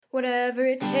whatever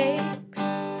it takes.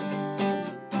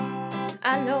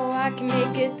 I know I can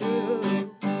make it through.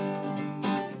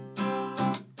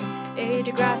 A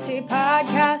Degrassi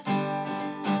podcast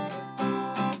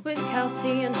with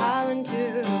Kelsey and Holland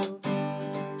too.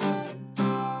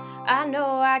 I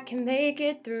know I can make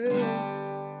it through.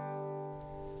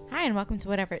 Hi, and welcome to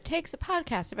Whatever It Takes, a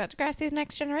podcast about Degrassi The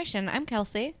Next Generation. I'm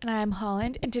Kelsey. And I'm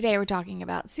Holland, and today we're talking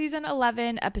about Season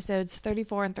 11, Episodes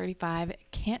 34 and 35,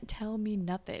 Can't Tell Me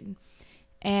Nothing.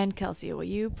 And Kelsey, will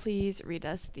you please read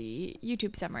us the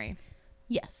YouTube summary?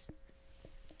 Yes.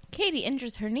 Katie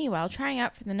injures her knee while trying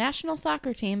out for the national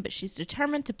soccer team, but she's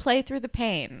determined to play through the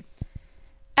pain.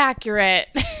 Accurate.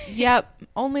 Yep,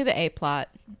 only the A-plot.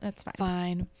 That's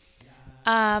fine.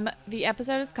 The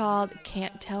episode is called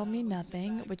Can't Tell Me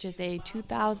Nothing, which is a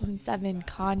 2007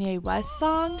 Kanye West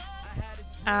song.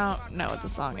 I don't know what the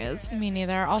song is. Me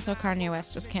neither. Also, Kanye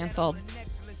West just canceled.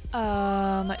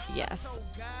 Yes.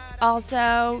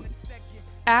 Also,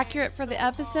 accurate for the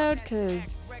episode,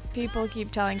 because people keep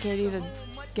telling Katie to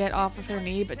get off of her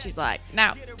knee, but she's like,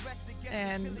 no.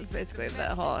 And it's basically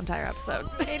the whole entire episode.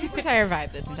 Katie's entire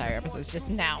vibe this entire episode is just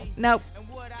now. Nope.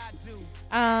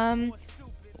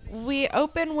 We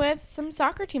open with some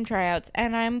soccer team tryouts,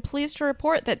 and I'm pleased to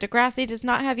report that Degrassi does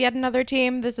not have yet another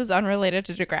team. This is unrelated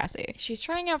to Degrassi. She's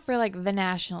trying out for, the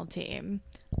national team.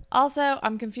 Also,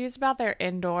 I'm confused about their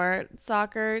indoor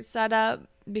soccer setup,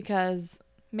 because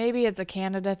maybe it's a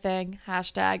Canada thing.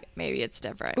 Hashtag, maybe it's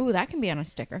different. Ooh, that can be on a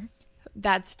sticker.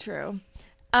 That's true.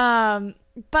 But,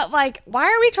 why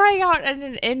are we trying out in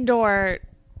an indoor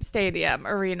stadium,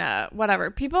 arena, whatever?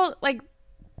 People,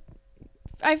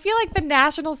 I feel like the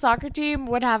national soccer team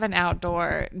would have an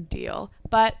outdoor deal,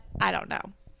 but I don't know.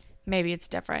 Maybe it's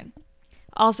different.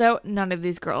 Also, none of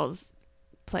these girls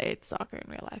played soccer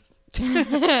in real life.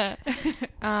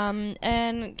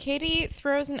 And Katie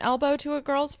throws an elbow to a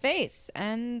girl's face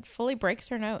and fully breaks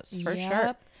her nose, for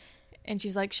sure. And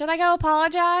she's like, should I go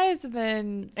apologize?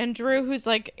 And Drew, who's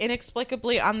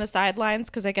inexplicably on the sidelines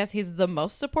because I guess he's the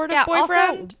most supportive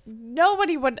boyfriend. Also,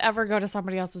 nobody would ever go to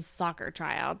somebody else's soccer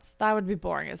tryouts. That would be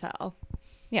boring as hell.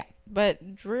 Yeah,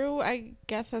 but Drew, I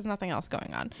guess, has nothing else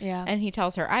going on. Yeah. And he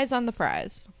tells her, eyes on the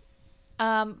prize.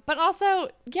 But also,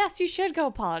 yes, you should go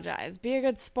apologize. Be a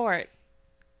good sport.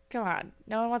 Come on.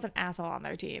 No one wants an asshole on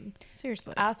their team.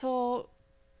 Seriously. Asshole...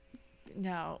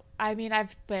 No. I mean,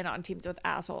 I've been on teams with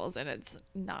assholes, and it's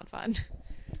not fun.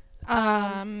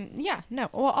 Yeah, no.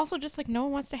 Well, also just no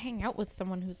one wants to hang out with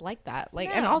someone who's like that. No.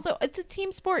 And also it's a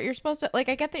team sport. You're supposed to I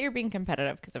get that you're being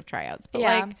competitive because of tryouts,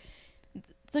 but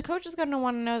the coach is going to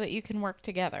want to know that you can work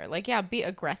together. Be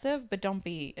aggressive, but don't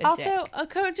be a dick. A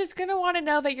coach is going to want to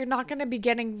know that you're not going to be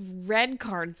getting red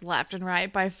cards left and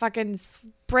right by fucking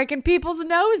breaking people's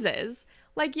noses.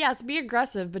 Yes, be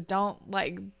aggressive, but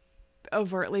don't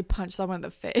overtly punch someone in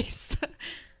the face.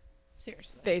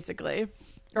 Seriously. Basically.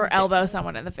 Or elbow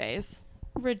someone in the face.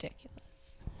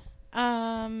 Ridiculous.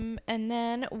 And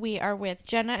then we are with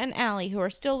Jenna and Allie, who are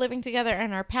still living together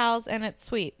and are pals, and it's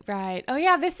sweet. Right. Oh,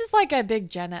 yeah, this is a big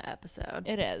Jenna episode.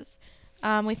 It is.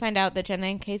 We find out that Jenna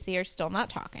and Casey are still not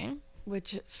talking.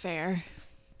 Which, fair.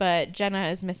 But Jenna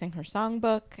is missing her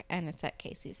songbook, and it's at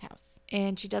Casey's house.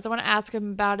 And she doesn't want to ask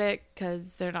him about it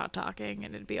because they're not talking,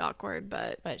 and it'd be awkward,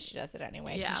 but she does it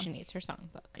anyway because she needs her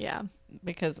songbook. Yeah.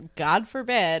 Because, God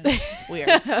forbid, we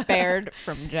are spared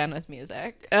from Jenna's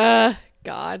music.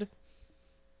 God.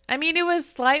 I mean, it was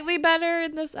slightly better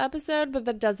in this episode, but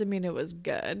that doesn't mean it was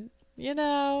good.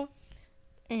 Yeah,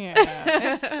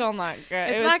 it's still not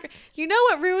good. Not. You know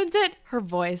what ruins it? Her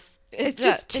voice. It's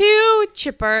just too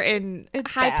chipper and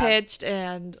high pitched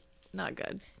and not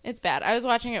good. It's bad. I was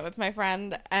watching it with my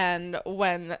friend, and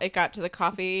when it got to the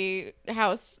coffee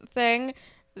house thing,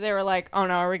 they were like, "Oh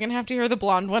no, are we gonna have to hear the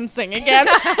blonde one sing again?"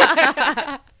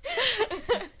 I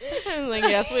was like,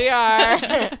 "Yes, we are.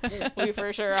 We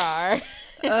for sure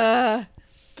are."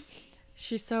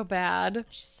 She's so bad.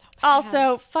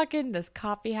 Also, fucking this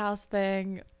coffee house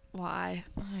thing. Why?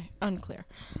 Unclear.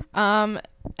 And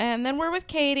then we're with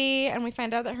Katie, and we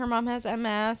find out that her mom has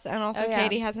MS, and also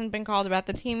Katie hasn't been called about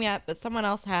the team yet, but someone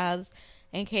else has,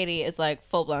 and Katie is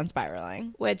full-blown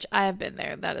spiraling. Which I have been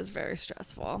there. That is very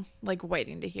stressful.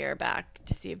 Waiting to hear back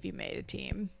to see if you made a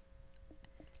team.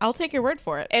 I'll take your word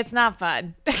for it. It's not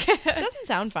fun. It doesn't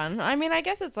sound fun. I mean, I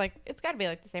guess it's it's got to be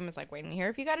the same as waiting to hear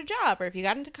if you got a job or if you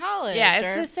got into college. Yeah,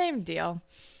 it's the same deal.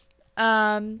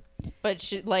 But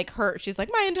she's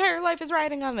my entire life is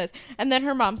riding on this. And then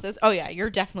her mom says, "Oh yeah, you're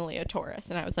definitely a Taurus."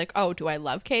 And I was like, "Oh, do I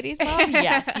love Katie's mom?"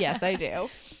 Yes, I do.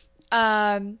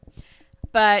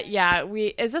 But yeah,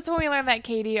 is this when we learned that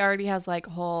Katie already has like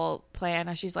a whole plan?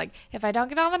 And she's like, if I don't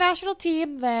get on the national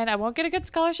team, then I won't get a good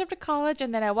scholarship to college,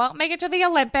 and then I won't make it to the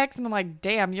Olympics. And I'm like,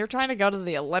 damn, you're trying to go to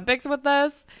the Olympics with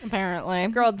this? Apparently.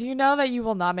 Girl, do you know that you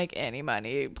will not make any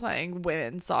money playing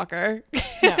women's soccer?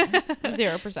 No,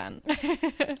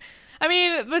 0%. I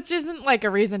mean, which isn't like a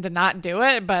reason to not do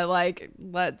it, but like,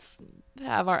 let's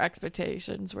have our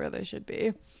expectations where they should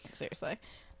be. Seriously.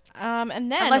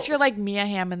 And then Unless you're like Mia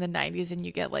Hamm in the 90s and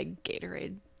you get like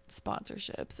Gatorade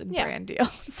sponsorships and brand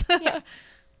deals. Yeah.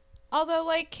 Although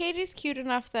like Katie's cute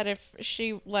enough that if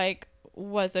she like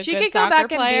was a she good could go soccer back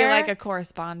player, and be like a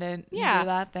correspondent and do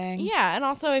that thing. Yeah, and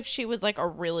also if she was like a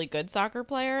really good soccer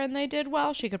player and they did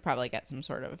well, she could probably get some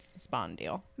sort of spawn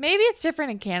deal. Maybe it's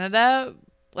different in Canada.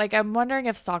 Like, I'm wondering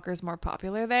if soccer's more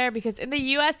popular there, because in the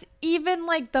U.S., even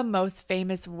like the most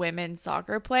famous women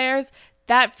soccer players,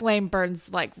 that flame burns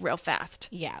like real fast.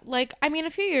 Yeah, like I mean, a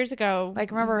few years ago,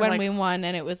 Like, remember when like, we won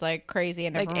and it was like crazy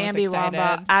and like everyone was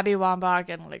excited. Abby Wambach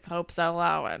and like Hope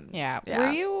Solo and Yeah.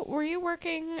 Were you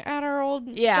working at our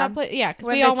old job place? Yeah, because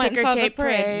When we the all went and ticker saw the tape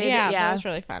parade. Yeah, yeah. that was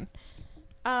really fun.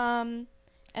 And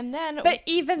then, But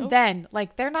even then,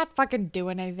 like, they're not fucking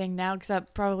doing anything now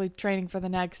except probably training for the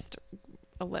next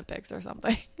Olympics or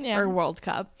something. Yeah. Or World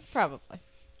Cup. probably.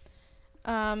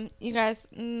 You guys,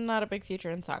 not a big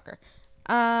future in soccer.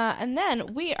 And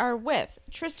then we are with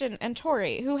Tristan and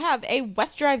Tori, who have a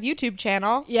West Drive YouTube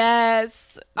channel.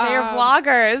 Yes. They're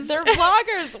vloggers. They're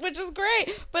vloggers, which is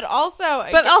great. But also,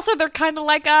 they're kind of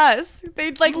like us.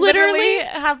 They like literally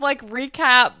have like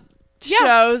recap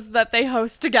shows that they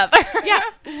host together. Yeah,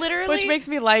 literally. Which makes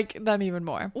me like them even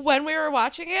more. When we were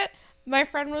watching it, my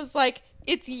friend was like,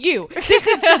 "It's you.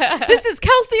 This is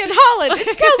Kelsey and Holland.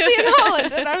 It's Kelsey and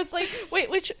Holland." And I was like,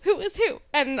 "Wait, who is who?"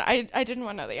 And I didn't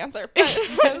want to know the answer. But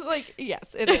I was like,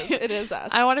 "Yes, it is. It is us."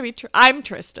 I want to be I'm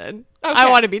Tristan. Okay. I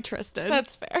want to be Tristan.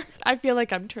 That's fair. I feel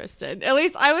like I'm Tristan. I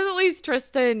was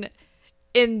Tristan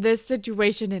in this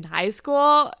situation in high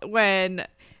school when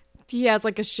he has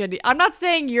like a shitty. I'm not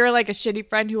saying you're like a shitty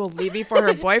friend who will leave me for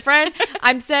her boyfriend.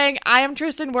 I'm saying I am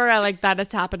Tristan where I like that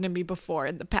has happened to me before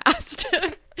in the past.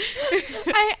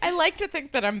 I like to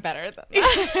think that I'm better than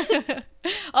that.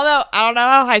 Although I don't know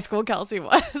how high school Kelsey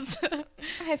was.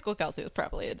 High school Kelsey was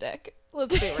probably a dick.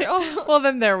 Let's be real. Well,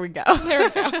 then there we go. There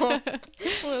we go.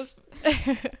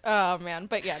 Oh man,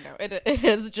 but yeah, no, it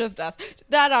is just us.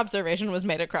 That observation was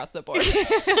made across the board. It's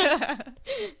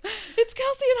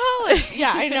Kelsey and Holland.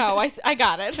 Yeah, I know. I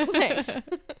got it. Thanks.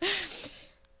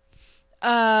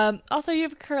 Also, you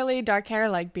have curly dark hair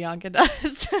like Bianca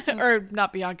does. Or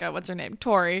not Bianca, what's her name?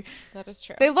 Tori. That is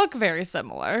true. They look very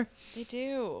similar. They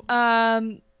do.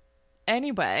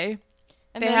 Anyway,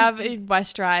 And they then have a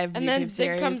West Drive and YouTube then Zig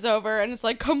series. comes over and it's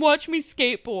like, "Come watch me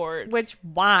skateboard." Which,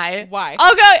 why? Why?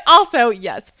 Okay, also,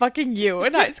 yes, fucking you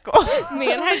in high school. Me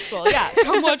in high school, yeah.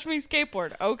 Come watch me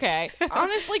skateboard. Okay.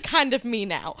 Honestly, kind of me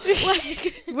now.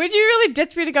 Like, Would you really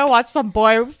ditch me to go watch some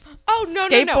boy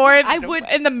skateboard I would.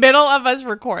 in the middle of us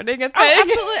recording a thing? Oh,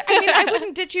 absolutely. I mean, I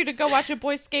wouldn't ditch you to go watch a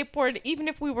boy skateboard, even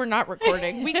if we were not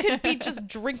recording. We could be just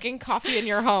drinking coffee in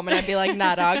your home, and I'd be like,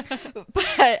 "Nah, dog."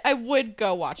 But I would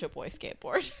go watch a boy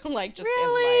skateboard, like just in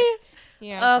Really? life.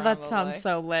 Yeah. Oh, that probably. sounds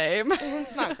so lame.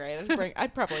 It's not great.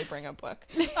 I'd probably bring a book.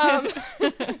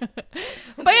 But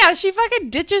yeah, she fucking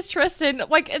ditches Tristan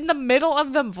like in the middle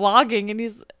of them vlogging, and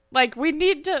he's like, we're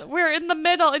in the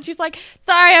middle, and she's like,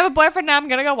 sorry, I have a boyfriend now, I'm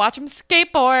gonna go watch him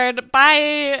skateboard,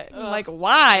 bye. I'm like,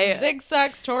 why? Zig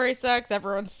sucks, Tori sucks,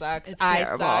 everyone sucks. It's I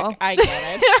terrible. suck. I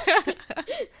get it.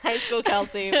 High school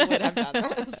Kelsey would have done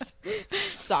this.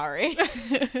 Sorry.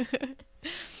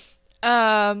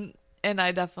 And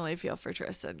I definitely feel for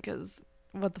Tristan, because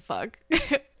what the fuck?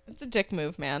 It's a dick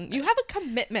move, man. You have a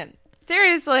commitment.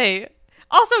 Seriously.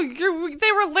 Also,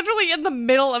 they were literally in the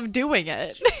middle of doing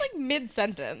it. It's like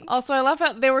mid-sentence. Also, I love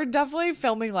how they were definitely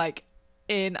filming like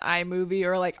in iMovie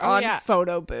or like on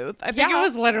Photo Booth. I think it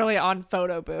was literally on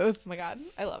Photo Booth. Oh my god,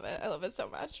 I love it. I love it so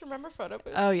much. Remember Photo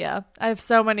Booth? Oh yeah, I have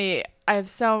so many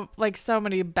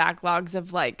backlogs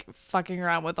of like fucking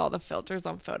around with all the filters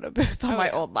on Photo Booth on my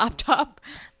old laptop.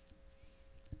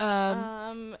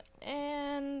 And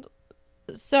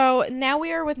so now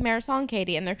we are with Marisol and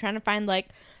Katie, and they're trying to find like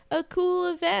a cool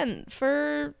event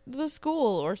for the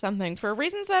school or something for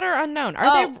reasons that are unknown.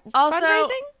 Are they also,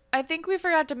 fundraising? I think we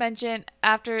forgot to mention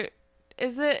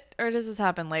does this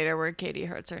happen later where Katie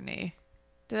hurts her knee?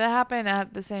 Did that happen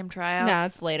at the same tryout? No,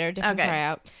 it's later. Different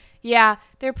tryout. Yeah,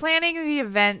 they're planning the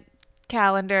event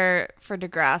calendar for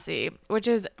Degrassi, which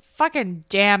is fucking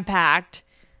jam-packed.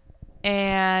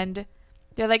 And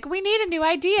they're like, we need a new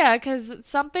idea because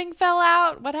something fell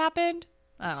out. What happened?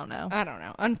 I don't know. I don't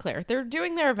know. Unclear. They're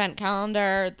doing their event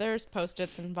calendar. There's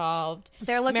Post-its involved.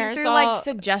 They're looking through like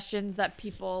suggestions that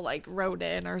people like wrote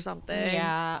in or something.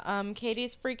 Yeah.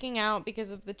 Katie's freaking out because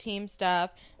of the team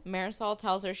stuff. Marisol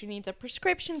tells her she needs a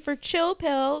prescription for chill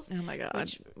pills. Oh my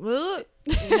god.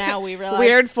 Now we realize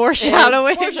weird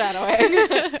foreshadowing.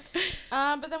 Foreshadowing.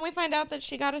 But then we find out that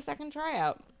she got a second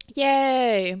tryout.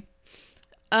 Yay.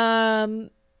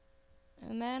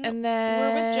 And then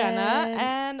we're with Jenna,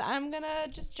 and I'm gonna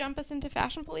just jump us into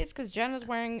Fashion Police because Jenna's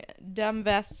wearing dumb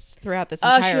vests throughout this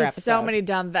entire she has episode. so many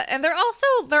dumb vests, and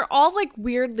they're all like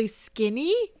weirdly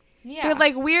skinny. Yeah, They're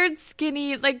like weird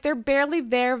skinny, like they're barely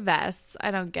their vests.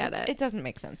 I don't get it. It doesn't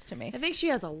make sense to me. I think she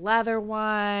has a leather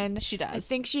one. She does. I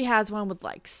think she has one with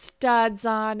like studs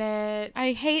on it.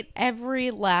 I hate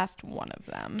every last one of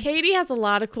them. Katie has a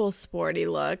lot of cool sporty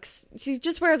looks. She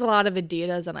just wears a lot of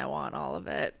Adidas, and I want all of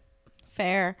it.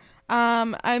 Fair.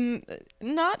 I'm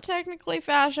not technically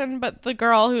fashion, but the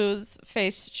girl whose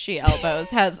face she elbows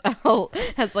has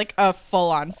like a full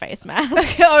on face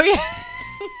mask. Oh yeah.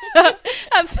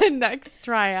 At the next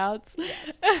tryouts.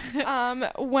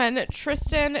 Yes. When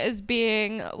Tristan is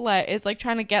like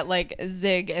trying to get like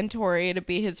Zig and Tori to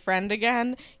be his friend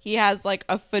again, he has like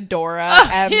a fedora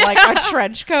and like a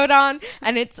trench coat on,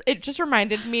 and it just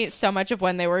reminded me so much of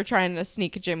when they were trying to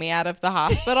sneak Jimmy out of the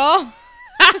hospital.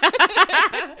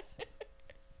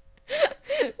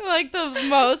 Like the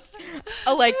most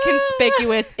like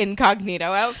conspicuous incognito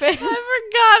outfit.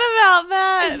 I forgot about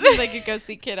that. As they could go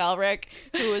see Kid Elric,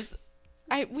 who was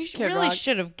we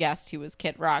should have guessed he was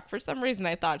Kid Rock. For some reason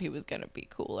I thought he was gonna be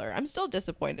cooler. I'm still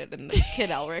disappointed in the Kid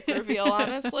Elric reveal,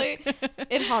 honestly.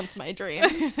 It haunts my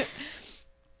dreams.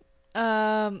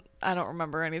 I don't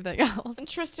remember anything else. And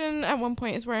Tristan at one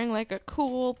point is wearing like a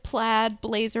cool plaid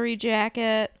blazery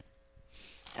jacket.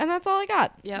 And that's all I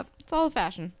got. Yep. It's all the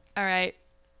fashion. All right.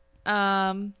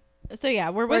 So yeah,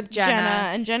 we're with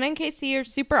Jenna. And Jenna and Casey are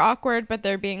super awkward, but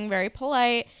they're being very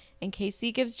polite. And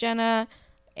Casey gives Jenna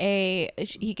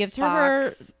he gives her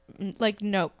box. her like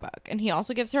notebook, and he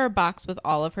also gives her a box with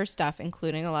all of her stuff,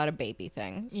 including a lot of baby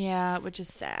things. Yeah, which is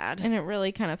sad. And it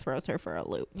really kind of throws her for a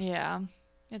loop. Yeah,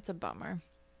 it's a bummer.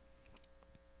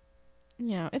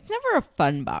 Yeah, it's never a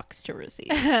fun box to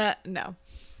receive. No.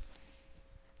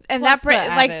 And Plus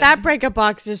that breakup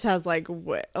box just has like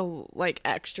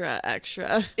extra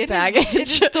baggage. It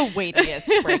is the weightiest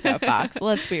breakup box.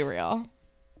 Let's be real.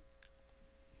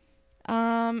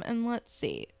 And let's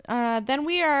see. Then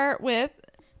we are with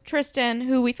Tristan,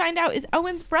 who we find out is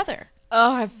Owen's brother.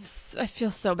 Oh, I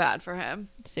feel so bad for him.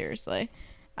 Seriously.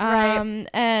 Right.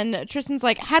 And Tristan's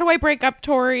like, how do I break up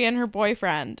Tori and her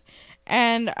boyfriend?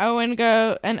 And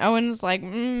Owen's like,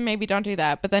 maybe don't do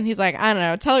that. But then he's like, I don't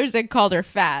know, tell her Zig called her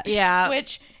fat. Yeah.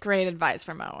 Which, great advice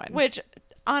from Owen. Which,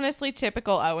 honestly,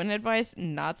 typical Owen advice.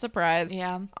 Not surprised.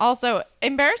 Yeah. Also,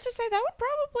 embarrassed to say that would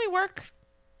probably work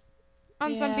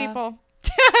on some people.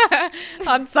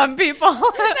 On some people.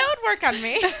 That would work on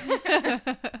me.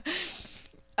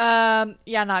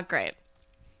 Yeah, not great.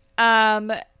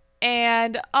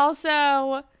 And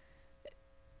also,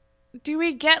 do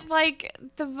we get like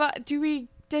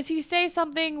does he say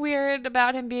something weird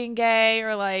about him being gay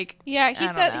or like? Yeah, he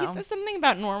says something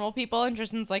about normal people, and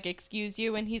Tristan's like, excuse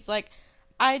you, and he's like,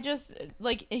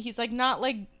 he's like, not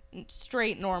like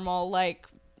straight normal, like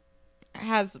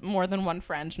has more than one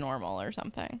friend normal or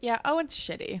something. Yeah, Owen's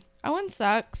shitty. Owen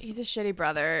sucks. He's a shitty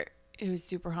brother who's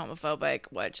super homophobic,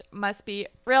 which must be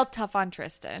real tough on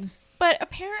Tristan. But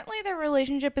apparently their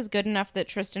relationship is good enough that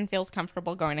Tristan feels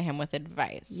comfortable going to him with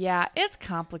advice. Yeah, it's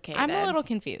complicated. I'm a little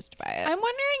confused by it. I'm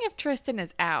wondering if Tristan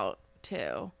is out,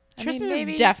 too. Tristan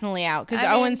is definitely out, because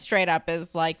Owen straight up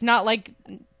is, like, not, like,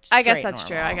 I guess that's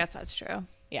normal. true. I guess that's true.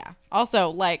 Yeah.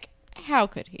 Also, like, how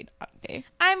could he not be?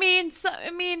 I mean,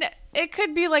 it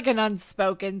could be, like, an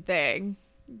unspoken thing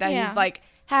that he's, like,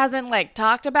 hasn't, like,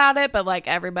 talked about it, but, like,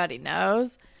 everybody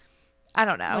knows. I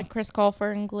don't know. Like Chris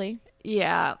Colfer in Glee?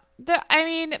 Yeah.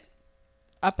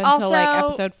 Up until like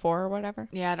episode 4 or whatever.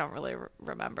 Yeah, I don't really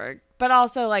remember. But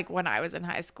also, like, when I was in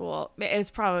high school, it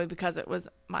was probably because it was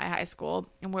my high school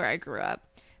and where I grew up.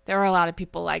 There were a lot of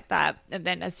people like that. And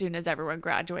then as soon as everyone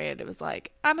graduated, it was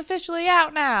like, I'm officially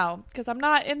out now because I'm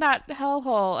not in that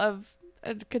hellhole of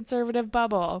a conservative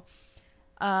bubble,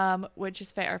 which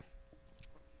is fair.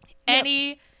 Yep.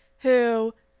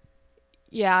 Anywho,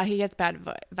 yeah, he gets bad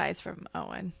advice from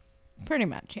Owen. Pretty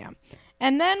much, yeah.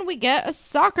 And then we get a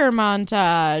soccer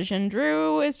montage, and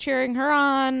Drew is cheering her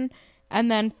on,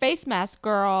 and then Face Mask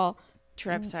Girl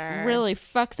trips her. Really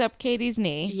fucks up Katie's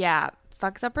knee. Yeah,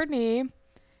 fucks up her knee.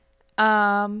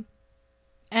 And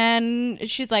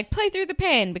she's like, play through the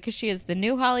pain, because she is the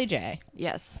new Holly J.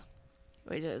 Yes.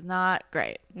 which is not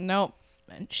great. Nope.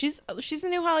 She's the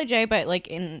new Holly J, but like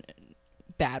in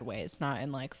bad ways, not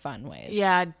in like fun ways.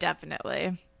 Yeah,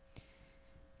 definitely.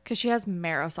 Because she has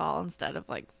Marisol instead of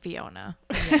like Fiona.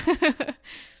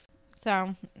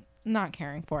 So, not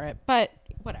caring for it, but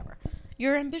whatever.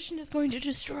 Your ambition is going to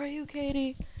destroy you,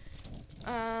 Katie.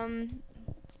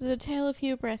 It's the tale of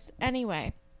hubris.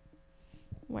 Anyway,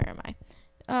 where am I?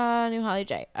 New Holly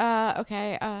J.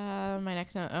 Okay. My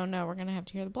next note. Oh no, we're gonna have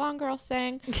to hear the blonde girl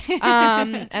sing.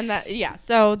 And that, yeah.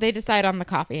 So they decide on the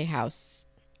coffee house.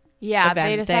 Yeah, Event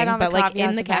they decide thing, on the but like coffee in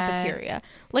house the event. cafeteria.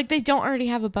 Like they don't already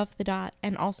have above the dot,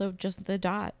 and also just the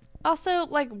dot. Also,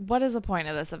 like, what is the point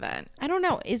of this event? I don't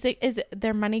know. Is it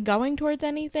their money going towards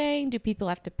anything? Do people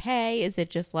have to pay? Is it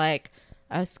just like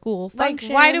a school function?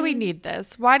 Like, why do we need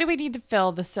this? Why do we need to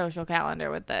fill the social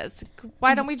calendar with this?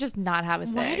 Why don't we just not have a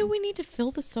thing? Why do we need to fill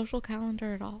the social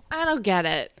calendar at all? I don't get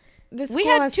it. This We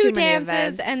school had has 2 too many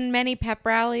dances events. and many pep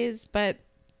rallies, but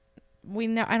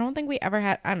I don't think we ever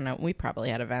had, I don't know, we probably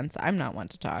had events. I'm not one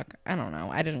to talk. I don't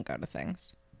know. I didn't go to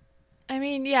things. I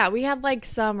mean, yeah, we had like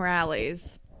some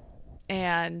rallies,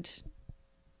 and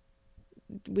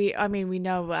we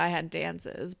know I had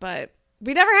dances, but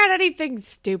we never had anything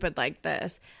stupid like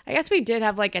this. I guess we did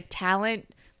have like a talent,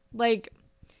 like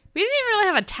we didn't even really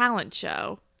have a talent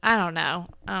show. I don't know.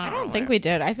 I don't think we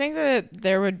did. I think that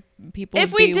there would people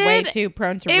If would we be way did, too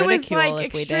prone to It was ridicule like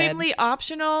if we did. extremely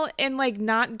optional and like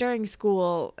not during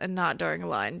school and not during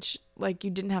lunch. Like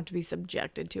you didn't have to be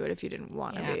subjected to it if you didn't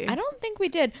want to be. I don't think we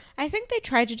did. I think they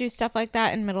tried to do stuff like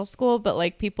that in middle school, but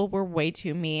like people were way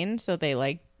too mean, so they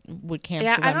like would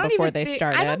cancel them before they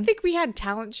started. I don't think we had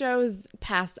talent shows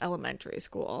past elementary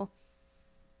school.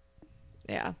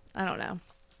 Yeah, I don't know.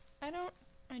 I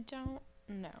don't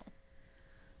know.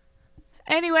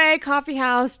 Anyway, coffee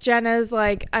house. Jenna's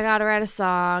like, I gotta write a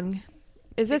song.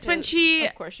 Is this when she?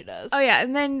 Of course she does. Oh yeah,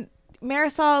 and then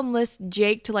Marisol enlists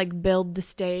Jake to like build the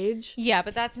stage. Yeah,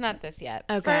 but that's not this yet.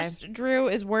 Okay. First, Drew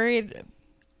is worried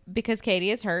because Katie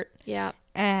is hurt. Yeah.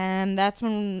 And that's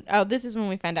when, this is when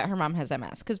we find out her mom has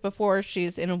MS. Because before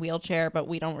she's in a wheelchair, but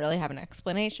we don't really have an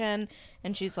explanation.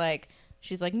 And she's like,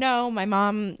 no, my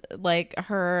mom, like,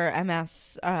 her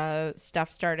MS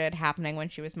stuff started happening when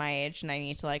she was my age. And I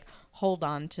need to, like, hold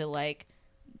on to, like,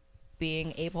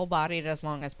 being able-bodied as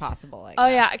long as possible. I guess. Oh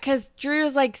yeah, because Drew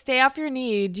was like, "Stay off your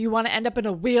knee. Do you want to end up in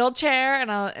a wheelchair?"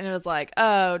 And it was like,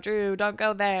 "Oh, Drew, don't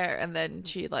go there." And then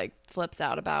she like flips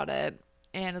out about it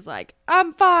and is like,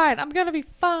 "I'm fine. I'm gonna be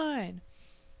fine."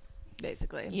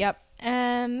 Basically, Yep.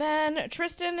 And then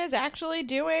Tristan is actually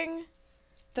doing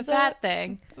the fat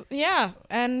thing. Yeah,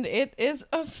 and it is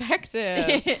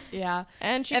effective. Yeah,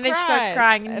 And then she starts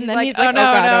crying, and and he's then like, he's like, "Oh, no, oh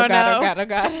no, god, no." oh god, oh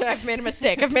god, I've made a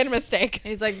mistake. And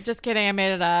he's like, "Just kidding. I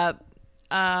made it up.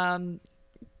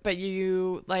 But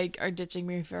you like are ditching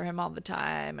me for him all the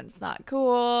time, and it's not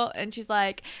cool." And she's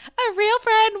like, "A real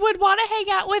friend would want to hang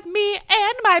out with me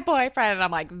and my boyfriend." And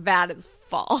I'm like, that is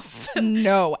false.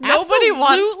 No, Nobody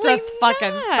wants to absolutely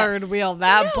fucking not. third wheel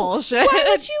that No. bullshit. Why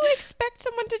would you expect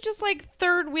someone to just like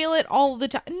third wheel it all the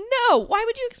time? No. Why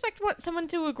would you expect someone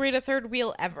to agree to third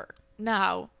wheel ever?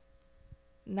 No.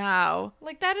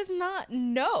 Like that is not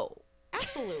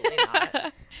absolutely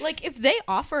not. Like if they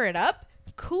offer it up,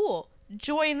 cool,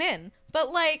 join in.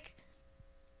 But like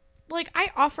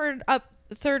I offered up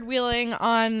third wheeling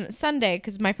on Sunday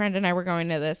because my friend and I were going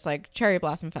to this like cherry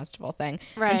blossom festival thing.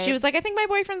 Right. And she was like, I think my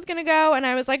boyfriend's gonna go, and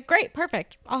I was like, great,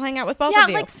 perfect. I'll hang out with both Yeah, of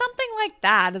you. like something like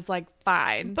that is like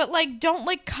fine. But like don't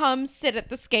like come sit at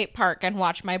the skate park and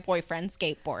watch my boyfriend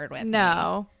skateboard with me.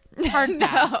 No. Hard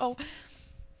pass.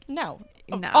 No.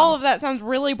 No. All of that sounds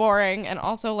really boring, and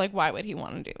also like why would he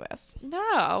want to do this?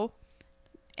 No.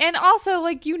 And also,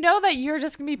 like, you know that you're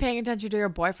just going to be paying attention to your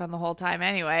boyfriend the whole time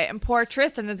anyway. And poor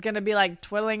Tristan is going to be, like,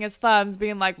 twiddling his thumbs,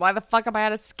 being like, why the fuck am I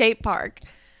at a skate park?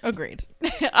 Agreed.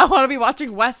 I want to be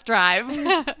watching West Drive.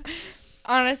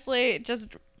 Honestly,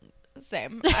 just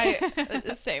same.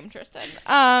 Same, Tristan.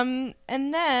 And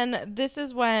then this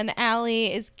is when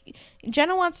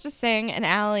Jenna wants to sing, and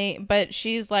Allie, but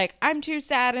she's like, I'm too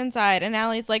sad inside. And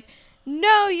Allie's like,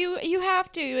 no, you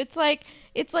have to. It's like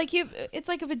if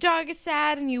a dog is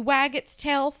sad and you wag its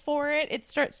tail for it, it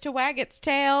starts to wag its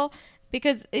tail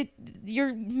because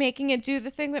you're making it do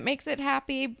the thing that makes it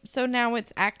happy. So now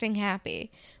it's acting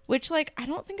happy, which like I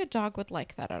don't think a dog would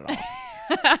like that at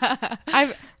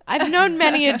all. I've known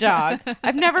many a dog.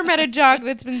 I've never met a dog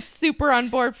that's been super on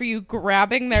board for you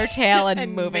grabbing their tail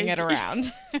and moving it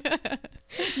around.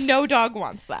 No dog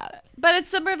wants that. But it's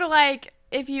similar to, like,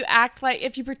 if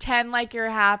you pretend like you're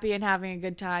happy and having a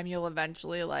good time, you'll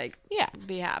eventually like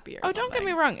be happy. Or Don't get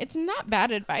me wrong, it's not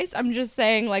bad advice. I'm just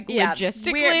saying, like,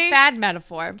 logistically, weird, bad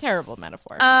metaphor. Terrible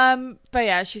metaphor. But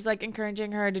yeah, she's like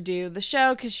encouraging her to do the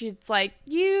show because she's like,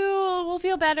 you will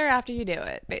feel better after you do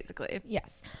it, basically.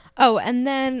 Yes. Oh, and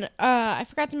then I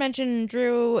forgot to mention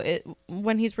Drew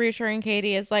when he's reassuring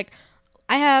Katie is like,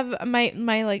 I have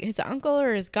my like his uncle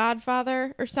or his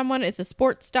godfather or someone is a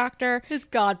sports doctor. His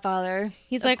godfather.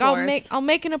 He's like, I'll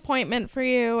make an appointment for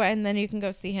you, and then you can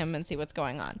go see him and see what's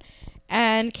going on.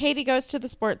 And Katie goes to the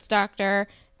sports doctor,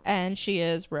 and she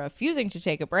is refusing to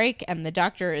take a break, and the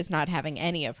doctor is not having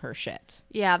any of her shit.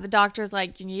 Yeah, the doctor's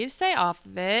like, you need to stay off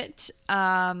of it.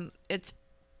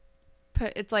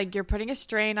 It's like you're putting a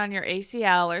strain on your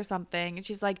ACL or something. And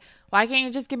she's like, why can't you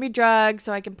just give me drugs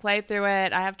so I can play through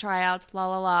it? I have tryouts, la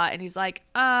la la. And he's like,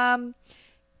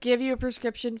 give you a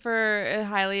prescription for a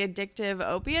highly addictive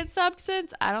opiate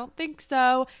substance? I don't think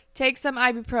so. Take some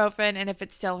ibuprofen, and if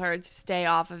it still hurts, stay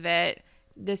off of it.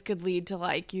 This could lead to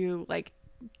like you like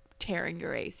tearing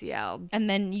your ACL. And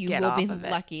then you will be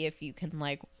lucky if you can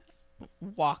like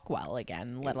walk well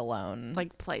again, let alone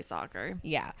like play soccer.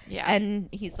 Yeah. And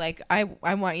he's like, I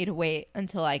want you to wait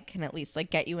until I can at least like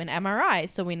get you an MRI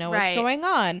so we know what's going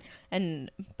on.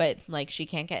 But like she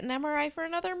can't get an MRI for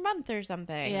another month or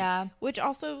something. Yeah. Which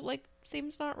also like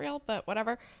seems not real, but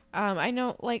whatever. I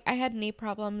know like I had knee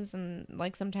problems, and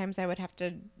like sometimes I would have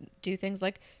to do things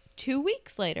like 2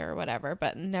 weeks later or whatever,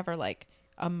 but never like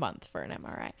a month for an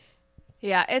MRI.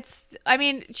 Yeah,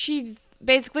 she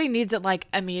basically needs it like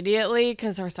immediately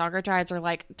because her soccer tries are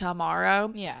like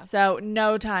tomorrow. Yeah. So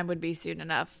no time would be soon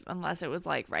enough unless it was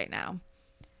like right now.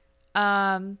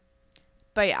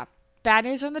 But yeah, bad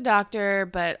news from the doctor,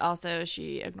 but also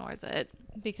she ignores it.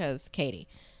 Because Katie.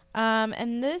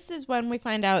 And this is when we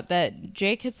find out that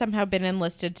Jake has somehow been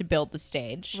enlisted to build the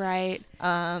stage. Right.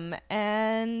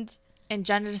 And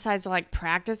Jenna decides to like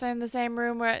practice in the same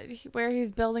room where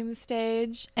he's building the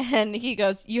stage. And he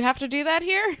goes, "You have to do that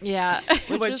here?" Yeah,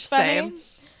 which is funny.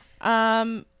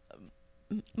 And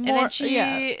then is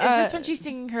this when she's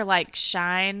singing her like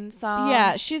Shine song?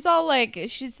 Yeah, she's all like,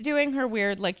 she's doing her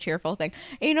weird like cheerful thing.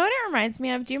 And you know what it reminds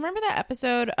me of? Do you remember that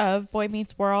episode of Boy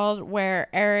Meets World where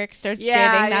Eric starts dating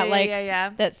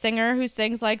that that singer who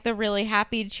sings like the really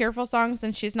happy cheerful songs,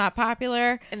 and she's not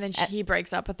popular, and then he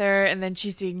breaks up with her, and then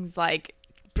she sings like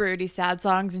broody sad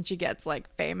songs, and she gets like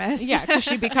famous. Yeah, because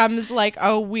she becomes like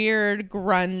a weird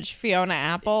grunge Fiona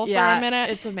Apple for a minute.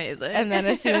 It's amazing. And then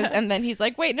and then he's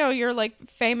like, "Wait, no, you're like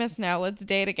famous now. Let's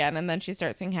date again." And then she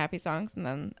starts singing happy songs, and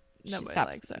then nobody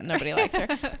likes her. Nobody likes her.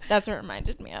 That's what it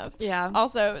reminded me of. Yeah.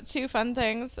 Also, two fun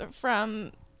things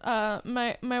from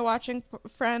my watching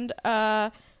friend.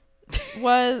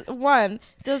 Was one,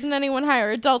 doesn't anyone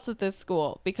hire adults at this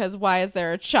school? Because why is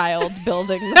there a child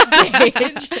building the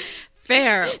stage?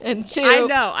 Fair. And two, I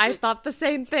know, I thought the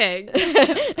same thing.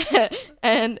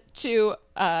 And two,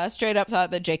 straight up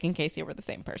thought that Jake and Casey were the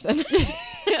same person.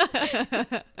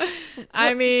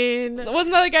 I mean,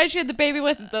 wasn't that the guy she had the baby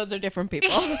with? Those are different people.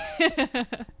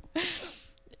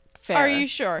 Fair. Are you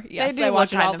sure? Yes, they do I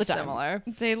watch look it all kind the of time. similar.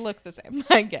 They look the same.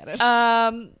 I get it.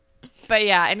 But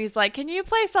yeah, and he's like, "Can you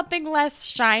play something less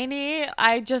shiny?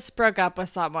 I just broke up with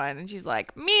someone." And she's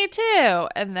like, "Me too."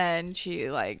 And then she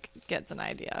like gets an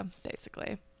idea,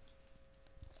 basically.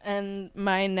 And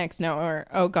my next note are,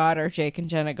 oh God, are Jake and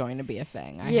Jenna going to be a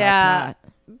thing? I hope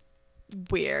not.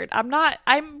 Weird. I'm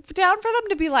down for them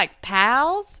to be like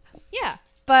pals. Yeah.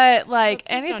 But like But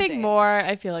please don't anything date. more,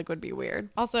 I feel like would be weird.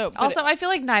 Also, I feel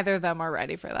like neither of them are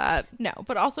ready for that. no,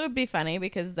 but also it'd be funny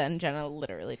because then Jenna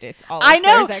literally dates all of I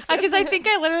know, Claire's exes. because I think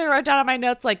I literally wrote down on my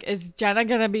notes, like, is Jenna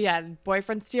going to be a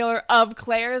boyfriend stealer of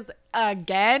Claire's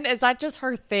again? Is that just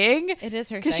her thing? It is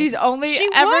her thing. Because she's only She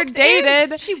ever walked in.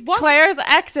 dated She walked- Claire's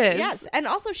exes. Yes, and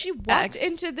also she walked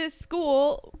into this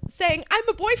school saying, "I'm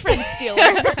a boyfriend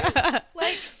stealer."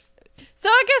 Like, So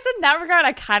I guess in that regard,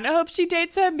 I kind of hope she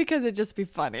dates him because it'd just be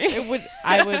funny.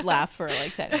 I would laugh for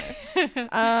like 10 years.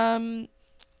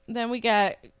 Then we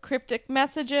get cryptic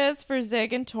messages for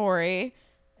Zig and Tori,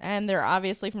 and they're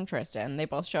obviously from Tristan. They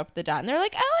both show up at the dot, and they're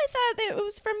like, "Oh, I thought that it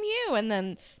was from you." And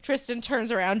then Tristan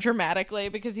turns around dramatically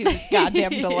because he's a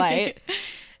goddamn delight.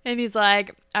 And he's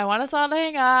like, "I want us all to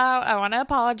hang out. I want to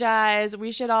apologize.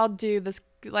 We should all do this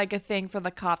like a thing for the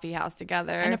coffee house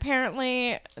together." And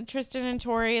apparently Tristan and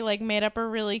Tori like made up a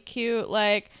really cute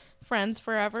like Friends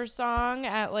Forever song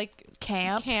at like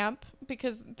camp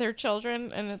because they're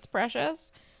children and it's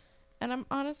precious. And I'm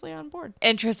honestly on board.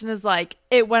 And Tristan is like,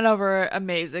 "It went over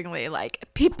amazingly. Like,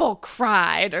 people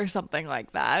cried," or something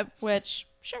like that. Which,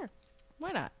 sure,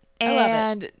 why not? I love it.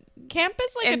 And Camp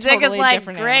is like And a Zig totally is like,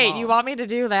 different great, animal. you want me to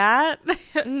do that?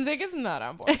 Zig is not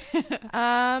on board.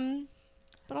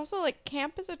 But also like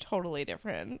camp is a totally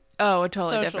different Oh, a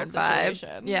totally social different vibe.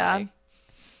 situation. Yeah. Like,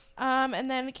 and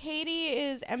then Katie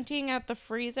is emptying out the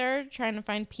freezer trying to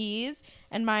find peas,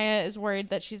 and Maya is worried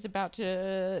that she's about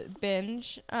to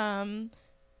binge.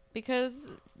 Because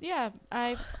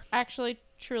I actually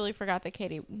truly forgot that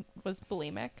Katie was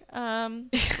bulimic.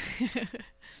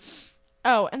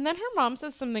 Oh, and then her mom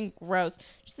says something gross.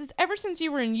 She says, ever since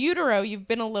you were in utero, you've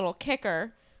been a little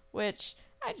kicker, which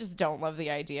I just don't love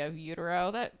the idea of utero.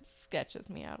 That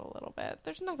sketches me out a little bit.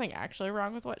 There's nothing actually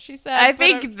wrong with what she said. I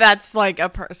think that's like a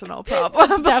personal problem.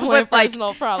 It's definitely with a personal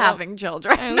like problem. having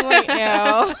children. I'm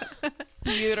like,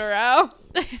 ew. Utero.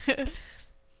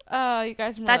 Oh, you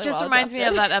guys really That just well reminds me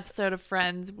of adjusted. that episode of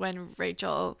Friends when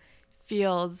Rachel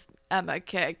feels Emma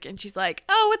kick and she's like,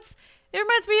 oh, it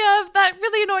reminds me of that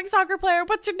really annoying soccer player.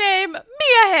 What's your name? Mia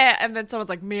Hamm. And then someone's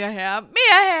like, Mia Hamm.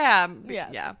 Mia Hamm.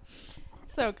 Yes. Yeah.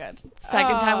 So good.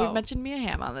 Second time we've Oh. mentioned Mia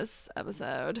Hamm on this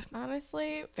episode.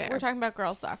 Honestly, Fair. we're talking about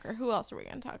girls soccer. Who else are we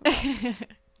going to talk about?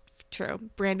 True.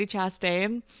 Brandy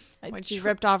Chastain, when she tr-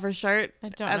 ripped off her shirt I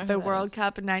don't know at who the that World is.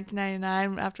 Cup in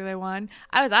 1999 after they won.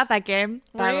 I was at that game,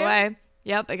 by Were the you? way.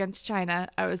 Yep, against China.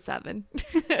 I was 7.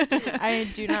 I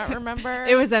do not remember.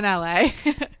 It was in LA. I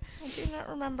do not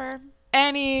remember.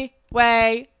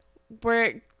 Anyway,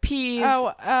 we're peas.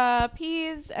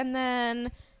 Peas, and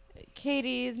then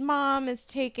Katie's mom is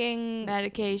taking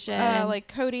Medication. like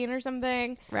codeine or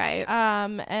something. right.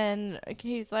 And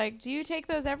Katie's like, "Do you take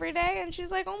those every day?" And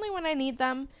she's like, "Only when I need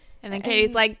them." and then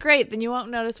Katie's like, great, then you won't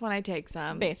notice when I take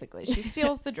some. Basically, she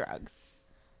steals the drugs.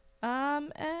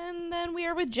 And then we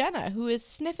are with Jenna, who is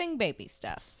sniffing baby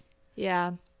stuff.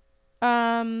 Yeah. Is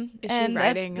Is she and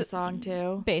writing a that's song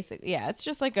too? basically, yeah, it's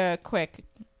just like a quick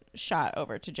shot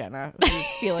over to Jenna, who's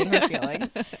feeling her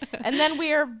feelings. And then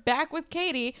we are back with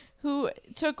Katie, who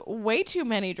took way too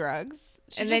many drugs.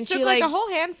 And just then took she, like a like- whole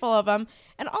handful of them.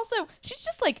 And also, she's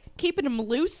just like keeping them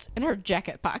loose in her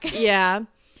jacket pocket. Yeah.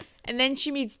 And then she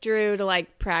meets Drew to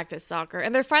like practice soccer.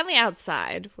 And they're finally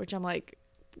outside, which I'm like,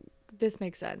 this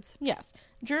makes sense. Yes.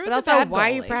 Drew is But a also, bad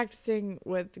why are you goalie. practicing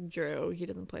with Drew? He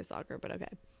doesn't play soccer, but okay.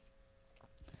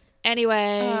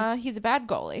 Anyway. He's a bad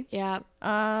goalie. Yeah.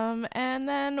 And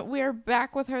then we're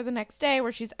back with her the next day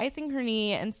where she's icing her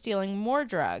knee and stealing more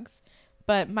drugs.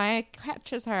 But Maya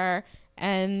catches her,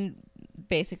 and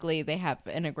basically they have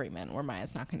an agreement where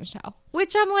Maya's not going to tell.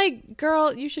 Which I'm like,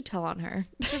 girl, you should tell on her.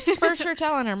 For sure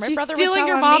telling her. My She's brother would stealing tell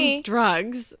your on mom's me.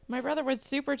 drugs. My brother would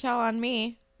super tell on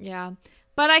me. Yeah.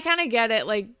 But I kind of get it.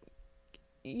 Like,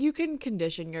 you can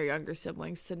condition your younger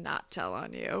siblings to not tell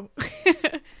on you.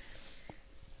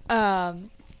 Probably.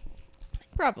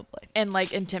 And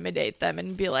like intimidate them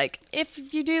and be like,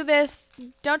 if you do this,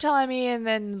 don't tell on me, and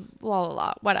then blah, blah,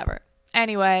 blah. Whatever.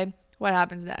 Anyway, what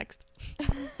happens next?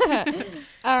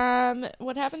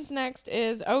 What happens next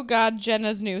is, oh God,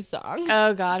 Jenna's new song.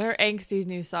 Oh, God. Her angsty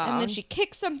new song. And then she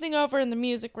kicks something over in the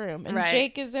music room, and Right.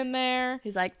 Jake is in there.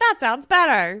 He's like, that sounds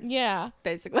better. Yeah.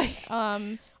 Basically.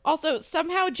 Also,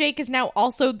 somehow Jake is now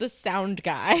also the sound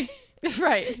guy.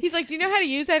 Right. He's like, do you know how to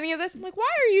use any of this? I'm like, why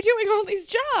are you doing all these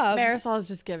jobs? Marisol is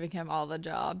just giving him all the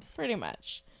jobs. Pretty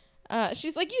much.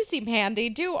 She's like, you seem handy.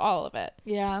 Do all of it.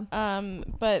 Yeah.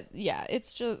 But yeah,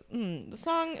 it's just the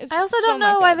song is. I also still don't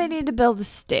know not why good. they need to build a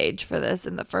stage for this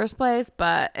in the first place,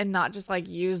 and not just like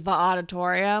use the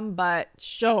auditorium, but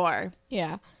sure.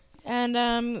 Yeah,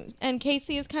 and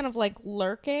Casey is kind of like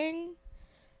lurking,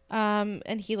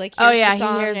 and he like hears Oh, yeah, the he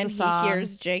song hears the and song. he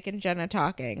hears Jake and Jenna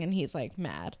talking, and he's like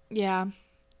mad. Yeah.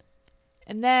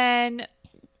 And then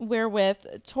We're with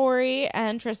Tori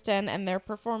and Tristan, and they're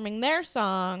performing their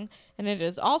song, and it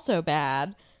is also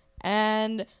bad.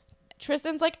 And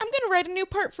Tristan's like, I'm going to write a new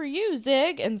part for you,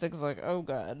 Zig. And Zig's like, oh,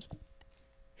 God.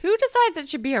 who decides it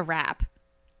should be a rap?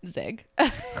 Zig.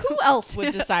 Who else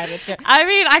would decide it's good? I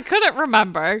mean, I couldn't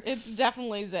remember. It's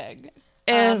definitely Zig.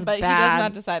 It is but he bad. does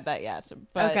not decide that yet.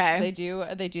 But Okay.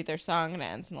 they do their song, and it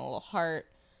ends in a little heart.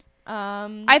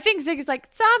 I think Zig is like,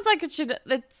 sounds like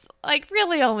it's like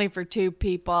really only for 2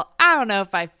 people. I don't know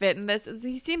if I fit in this.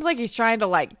 He seems like he's trying to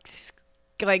like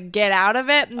get out of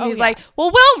it. And Oh, he's yeah. like,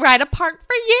 well, we'll write a part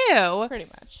for you. Pretty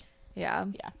much. Yeah.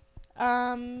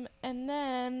 And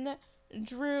then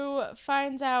Drew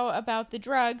finds out about the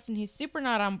drugs, and he's super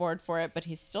not on board for it, but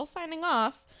he's still signing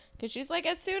off because she's like,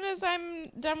 as soon as I'm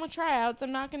done with tryouts,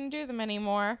 I'm not going to do them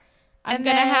anymore. I'm And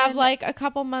going to have then- like a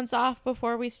couple months off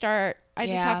before we start. I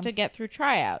just Yeah. have to get through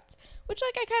tryouts, which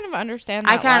like I kind of understand.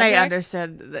 I That kind of logic.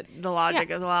 understood the logic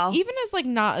Yeah. as well. Even as like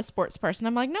not a sports person,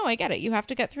 I'm like, no, I get it. You have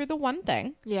to get through the one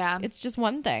thing. Yeah. It's just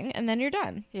one thing, and then you're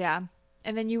done. Yeah.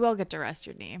 And then you will get to rest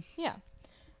your knee. Yeah.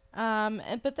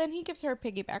 But then he gives her a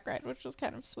piggyback ride, which was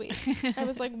kind of sweet. I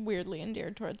was like weirdly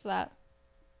endeared towards that.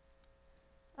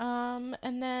 And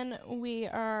then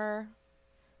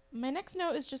my next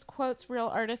note is just quotes, real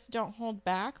artists don't hold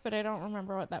back, but I don't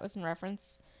remember what that was in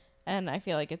reference. And I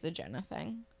feel like it's a Jenna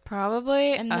thing.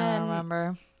 Probably. And I then don't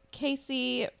remember.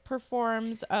 Casey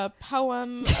performs a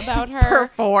poem about her.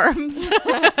 Performs.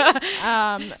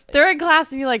 They're in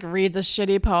class and he like reads a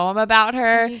shitty poem about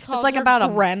her. He calls It's like her about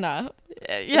Brenna.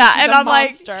 Yeah, and I'm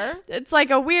monster. like, it's like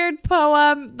a weird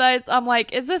poem that I'm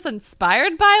like, is this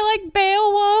inspired by like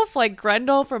Beowulf, like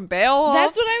Grendel from Beowulf?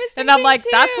 That's what I was thinking. And I'm like, too.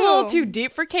 that's a little too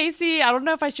deep for Casey. I don't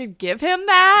know if I should give him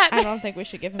that. I don't think we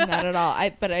should give him that at all.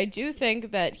 But I do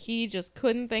think that he just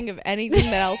couldn't think of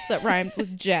anything else that rhymed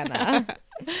with Jenna.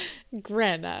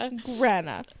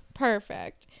 Grenna.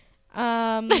 Perfect.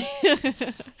 This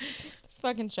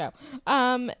fucking show.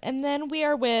 And then we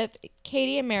are with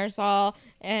Katie and Marisol,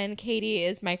 and Katie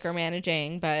is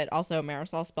micromanaging, but also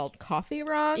Marisol spelled coffee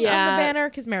wrong on the banner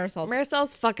because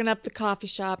Marisol's fucking up the coffee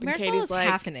shop, and Marisol Katie's is like,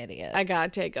 half an idiot. I gotta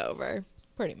take over.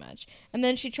 Pretty much. And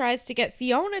then she tries to get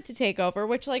Fiona to take over,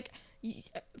 which like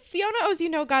Fiona owes you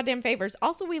no goddamn favors.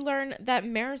 Also, we learn that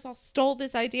Marisol stole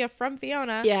this idea from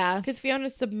Fiona. Yeah. Because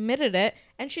Fiona submitted it,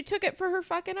 and she took it for her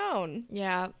fucking own.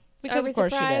 Yeah. Because Are we of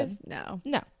course surprised? she did.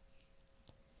 No.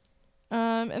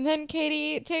 And then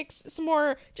Katie takes some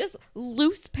more just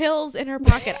loose pills in her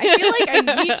pocket. I feel like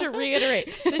I need to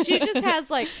reiterate that she just has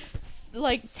like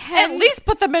 10. At least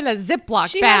put them in a Ziploc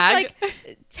she bag. has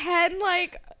like 10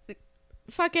 like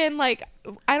fucking like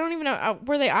I don't even know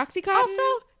were they Oxycontin?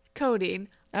 Also, codeine.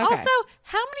 Okay. Also,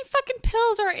 how many fucking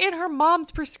pills are in her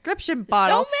mom's prescription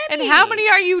bottle? So many. And how many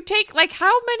are you take? Like,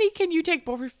 how many can you take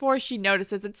before she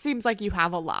notices? It seems like you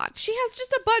have a lot. She has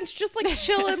just a bunch, just like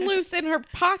chilling loose in her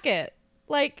pocket.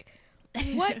 Like,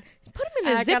 what? Put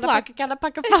them in a Ziploc. Got a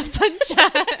pocket full of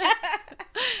sunshine.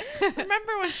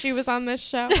 Remember when she was on this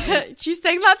show? She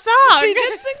sang that song. She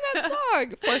did sing that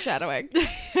song. Foreshadowing.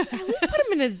 At least put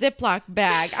them in a Ziploc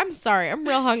bag. I'm sorry. I'm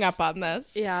real hung up on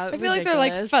this. Yeah, I feel like they're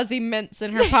like ridiculous. fuzzy mints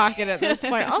in her pocket at this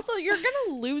point. Also, you're going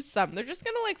to lose some. They're just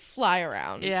going to like fly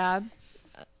around. Yeah.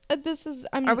 This is...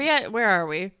 Are we at... Where are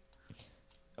we?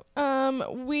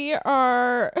 We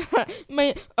are...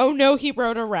 Oh no, he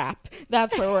wrote a rap.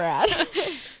 That's where we're at.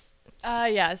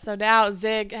 Yeah, so now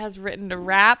Zig has written a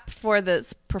rap for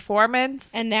this performance.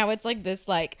 And now it's like this,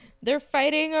 like, they're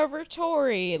fighting over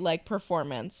Tori, like,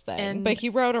 performance thing. And but he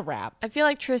wrote a rap. I feel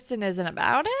like Tristan isn't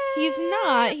about it. He's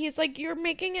not. He's like, you're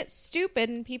making it stupid,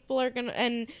 and people are gonna...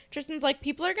 And Tristan's like,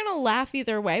 people are gonna laugh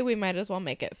either way. We might as well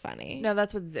make it funny. No,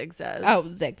 that's what Zig says. Oh,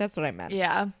 Zig, that's what I meant.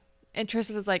 Yeah. And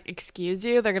Tristan is like, excuse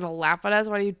you? They're going to laugh at us?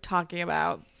 What are you talking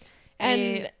about?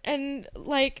 And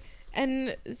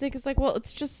Zig is like, well,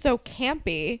 it's just so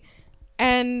campy.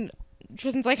 And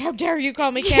Tristan's like, how dare you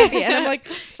call me campy? And I'm like,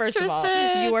 first of all,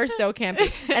 you are so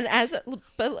campy. And as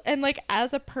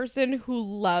a person who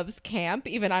loves camp,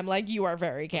 even I'm like, you are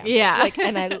very campy. Yeah. Like,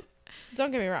 and I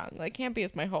don't get me wrong, like campy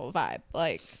is my whole vibe.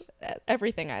 Like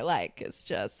everything I like is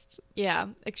just Yeah,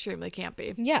 extremely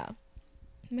campy. yeah.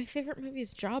 My favorite movie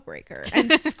is Jawbreaker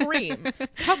and Scream.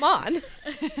 Come on.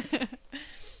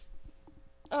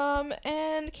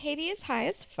 And Katie is high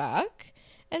as fuck.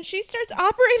 And she starts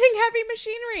operating heavy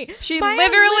machinery.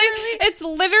 It's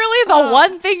literally the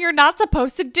one thing you're not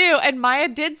supposed to do. And Maya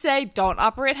did say, don't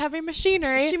operate heavy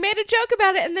machinery. She made a joke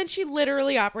about it, and then she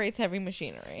literally operates heavy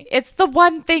machinery. It's the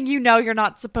one thing you know you're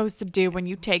not supposed to do when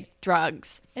you take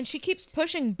drugs. And she keeps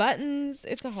pushing buttons.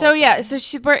 It's a whole So yeah, thing.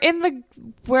 so we're in the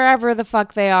wherever the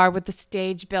fuck they are with the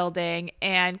stage building,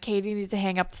 and Katie needs to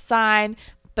hang up the sign,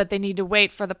 but they need to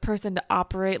wait for the person to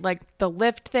operate like the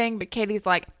lift thing. But Katie's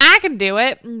like, I can do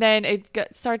it, and then it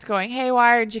starts going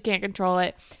haywire, and she can't control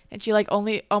it, and she like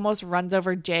only almost runs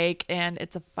over Jake, and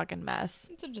it's a fucking mess.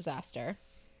 It's a disaster.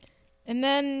 And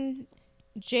then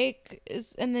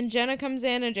Jenna comes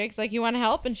in, and Jake's like, you want to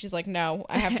help? And she's like, no,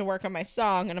 I have to work on my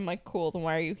song. And I'm like, cool, then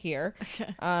why are you here?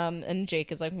 And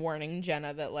Jake is like warning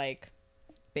Jenna that like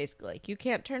basically like you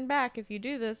can't turn back if you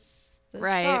do this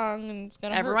Right. song, and it's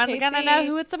gonna Everyone's hurt gonna Casey. know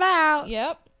who it's about.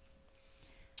 Yep.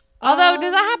 Although,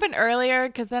 does that happen earlier?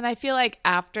 Because then I feel like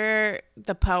after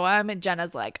the poem, and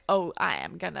Jenna's like, oh, I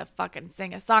am gonna fucking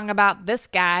sing a song about this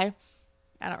guy.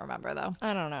 I don't remember though.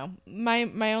 I don't know.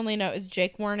 My only note is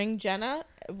Jake warning Jenna,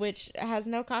 which has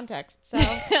no context. So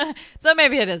So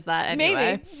maybe it is that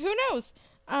anyway. maybe. Who knows?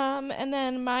 And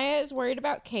then Maya is worried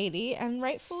about Katie, and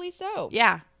rightfully so.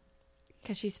 Yeah.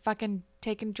 Because she's fucking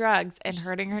taking drugs and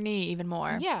hurting her knee even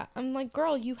more. Yeah. I'm like,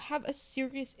 girl, you have a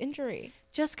serious injury.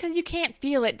 Just because you can't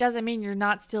feel it doesn't mean you're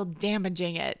not still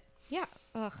damaging it. Yeah.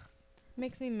 Ugh.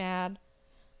 makes me mad.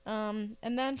 And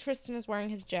then Tristan is wearing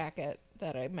his jacket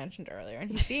that I mentioned earlier,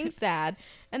 and he's being sad.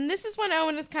 And this is when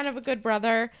Owen is kind of a good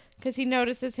brother, because he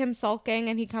notices him sulking,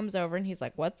 and he comes over, and he's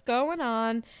like, what's going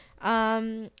on?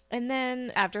 And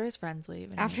then... After his friends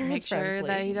leave. And make sure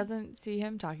that he doesn't see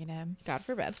him talking to him. God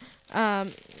forbid. I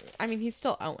mean, he's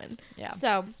still Owen. Yeah.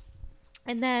 So,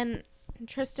 and then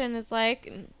Tristan is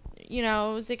like... You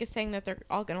know, Zig is saying that they're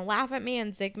all gonna laugh at me,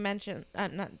 and Zig mentions,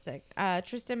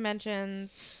 Tristan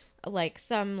mentions, like,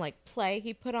 some, like, play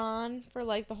he put on for,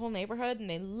 like, the whole neighborhood, and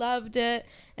they loved it,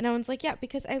 and Owen's like, yeah,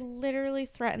 because I literally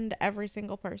threatened every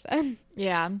single person.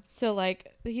 Yeah. So,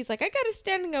 like, he's like, I got a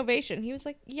standing ovation. He was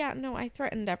like, yeah, no, I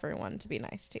threatened everyone to be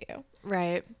nice to you.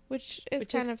 Right. Which is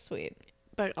kind of sweet.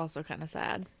 But also kind of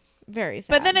sad. Very sad.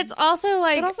 But then it's also,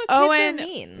 like, but also Owen... kids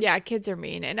are mean. Yeah, kids are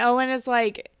mean. And Owen is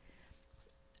like,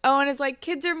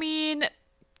 kids are mean,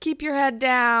 keep your head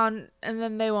down, and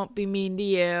then they won't be mean to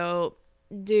you.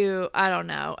 I don't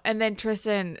know. And then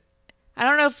Tristan, I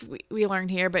don't know if we learned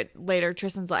here, but later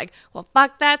Tristan's like, well,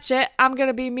 fuck that shit. I'm going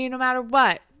to be mean no matter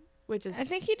what. Which is... I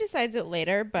think he decides it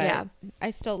later, but yeah.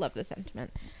 I still love the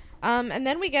sentiment. And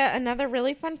then we get another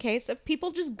really fun case of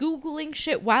people just Googling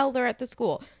shit while they're at the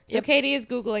school. So Yep. Katie is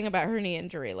Googling about her knee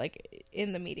injury, like,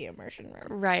 in the media immersion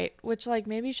room. Right. Which, like,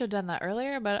 maybe you should have done that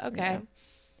earlier, but okay. Yeah.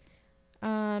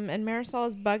 And Marisol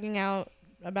is bugging out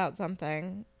about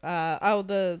something.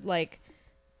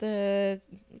 The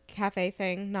cafe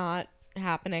thing not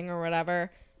happening or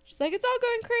whatever. She's like, it's all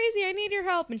going crazy. I need your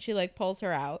help. And she, like, pulls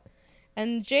her out.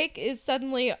 And Jake is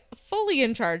suddenly fully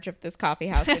in charge of this coffee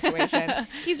house situation.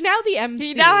 He's now the MC.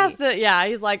 He now has to, yeah,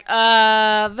 he's like,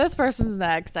 this person's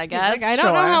next, I guess. He's like, I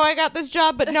don't know how I got this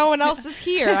job, but no one else is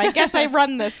here. I guess I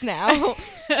run this now.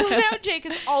 So now Jake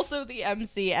is also the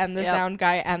MC and the sound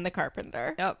guy and the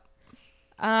carpenter. Yep.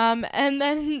 And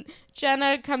then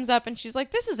Jenna comes up and she's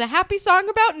like, this is a happy song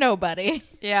about nobody.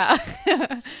 Yeah.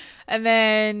 And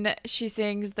then she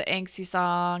sings the angsty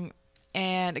song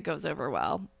and it goes over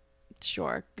well.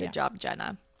 Sure. Good job,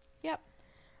 Jenna. Yep.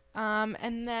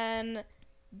 And then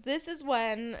this is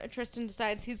when Tristan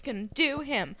decides he's going to do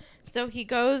him. So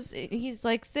he's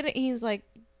like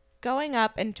going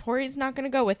up, and Tori's not going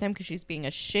to go with him because she's being a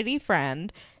shitty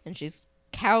friend and she's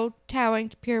kowtowing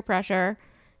to peer pressure.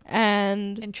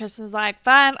 And Tristan's like,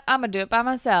 fine, I'm going to do it by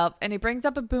myself. And he brings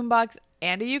up a boombox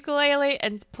and a ukulele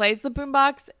and plays the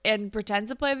boombox and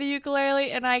pretends to play the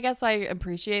ukulele. And I guess I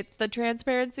appreciate the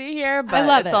transparency here, but I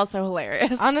love it's also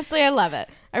hilarious. Honestly, I love it.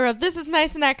 I wrote, this is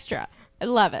nice and extra. I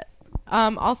love it.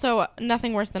 Also,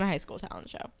 nothing worse than a high school talent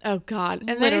show. Oh, God.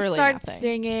 And Literally then he starts nothing.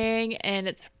 singing, and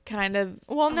it's kind of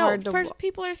hard to first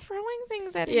people are throwing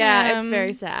things at him. Yeah, it's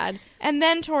very sad. And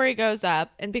then Tori goes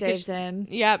up. And saves him.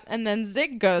 Yep. And then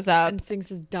Zig goes up. And sings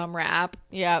his dumb rap.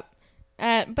 Yep.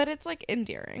 But it's, like,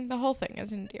 endearing. The whole thing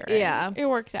is endearing. Yeah. It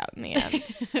works out in the end.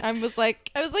 I was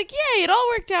like, yay, it all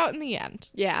worked out in the end.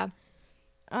 Yeah.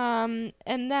 And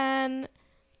then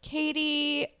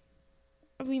Katie...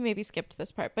 We maybe skipped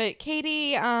this part, but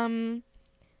Katie, so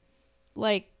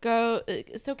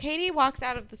Katie walks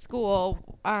out of the school,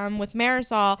 with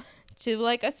Marisol to,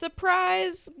 like, a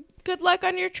surprise, good luck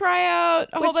on your tryout,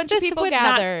 a whole bunch of people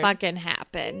gathered. Not fucking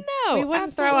happen. No, we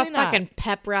wouldn't throw a absolutely not. fucking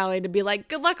pep rally to be like,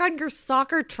 good luck on your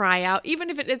soccer tryout, even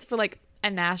if it is for, like,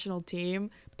 a national team.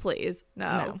 Please,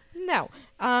 no. You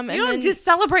You don't just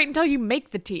celebrate until you make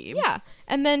the team. Yeah,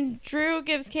 and then Drew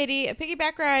gives Katie a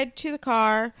piggyback ride to the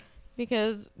car,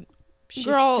 because She's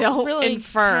girl still really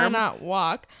infirm. cannot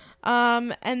walk.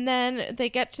 And then they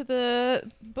get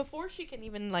to before she can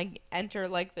even, like, enter,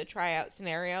 like, the tryout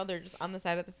scenario, they're just on the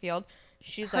side of the field.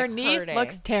 She's Her like, knee hurting.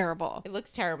 looks terrible. It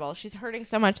looks terrible. She's hurting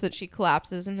so much that she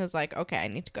collapses and is like, okay, I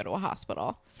need to go to a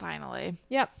hospital. Finally.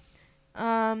 Yep.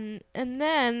 And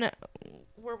then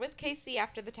we're with Casey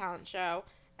after the talent show.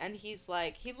 And he's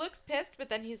like, he looks pissed, but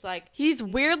then he's like... He's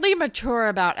weirdly mature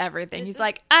about everything. He's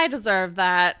like, I deserve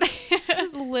that. This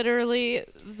is literally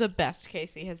the best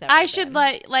Casey has ever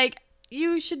been.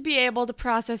 You should be able to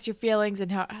process your feelings in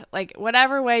how, like,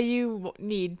 whatever way you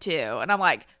need to. And I'm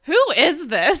like, who is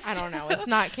this? I don't know. It's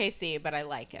not Casey, but I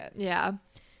like it. Yeah.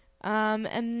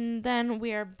 And then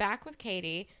we are back with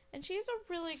Katie. And she's a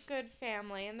really good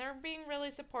family. And they're being really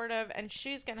supportive. And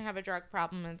she's going to have a drug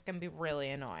problem. And it's going to be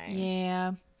really annoying.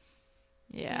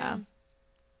 Yeah.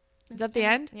 Is that the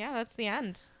end? Yeah, that's the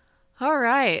end. All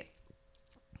right.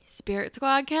 Spirit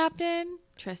Squad Captain,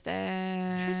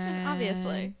 Tristan.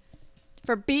 Obviously.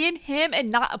 For being him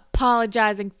and not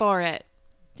apologizing for it.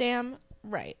 Damn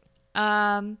right.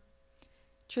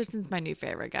 Tristan's my new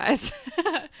favorite, guys.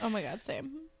 Oh my God,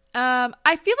 same.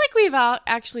 I feel like we've all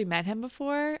actually met him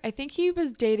before. I think he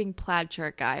was dating Plaid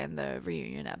Shirt Guy in the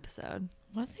reunion episode.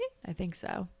 Was he? I think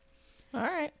so. All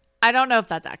right. I don't know if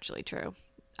that's actually true.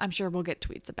 I'm sure we'll get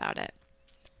tweets about it.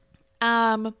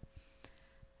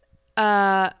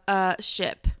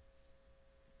 Ship.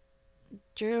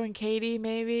 Drew and Katie,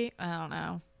 maybe? I don't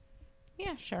know.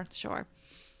 Yeah, sure. Sure.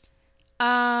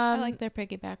 I like their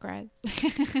piggyback rides.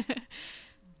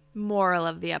 Moral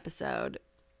of the episode.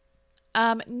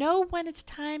 Know when it's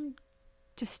time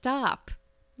to stop.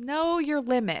 Know your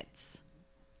limits.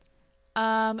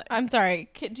 I'm sorry.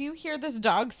 Do you hear this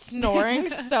dog snoring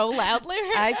so loudly?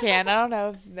 I can. I don't know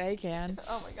if they can.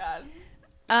 Oh my god.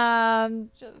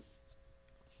 Just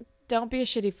Don't be a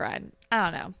shitty friend. I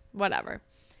don't know. Whatever.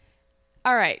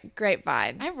 All right.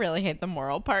 Grapevine. I really hate the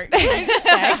moral part. Can I just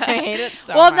say? I hate it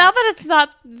so Well, much. now that it's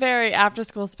not very after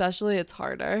school, especially, it's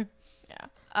harder.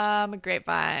 Yeah.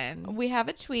 Grapevine. We have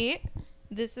a tweet.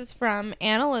 This is from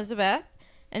Anne Elizabeth,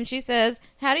 and she says,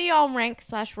 "How do y'all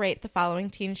rank/rate the following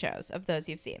teen shows of those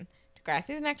you've seen?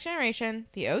 Degrassi: The Next Generation,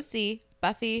 The OC,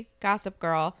 Buffy, Gossip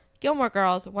Girl, Gilmore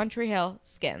Girls, One Tree Hill,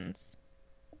 Skins."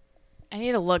 I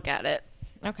need to look at it.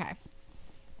 Okay.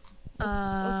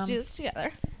 Let's do this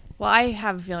together. Well, I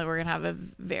have a feeling we're going to have a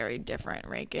very different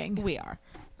ranking. We are.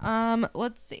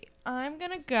 Let's see. I'm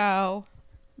gonna go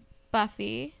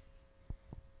Buffy,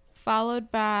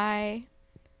 followed by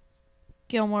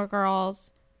Gilmore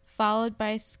Girls, followed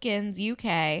by Skins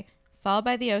UK, followed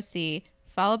by The OC,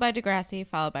 followed by Degrassi,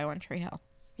 followed by One Tree Hill.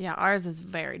 Yeah, ours is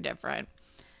very different.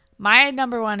 My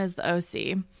number 1 is the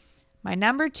OC. My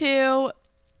number 2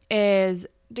 is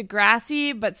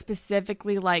Degrassi, but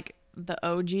specifically like the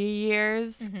OG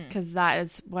years, because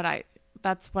that's what I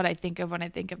think of when I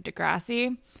think of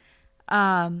Degrassi.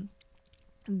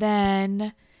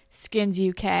 Then Skins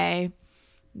UK,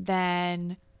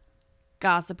 then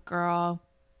Gossip Girl,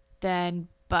 then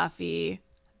Buffy,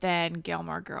 then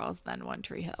Gilmore Girls, then One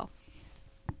Tree Hill.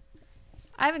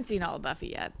 I haven't seen all of Buffy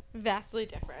yet. Vastly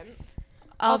different.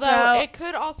 Also, Although it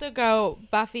could also go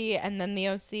Buffy and then The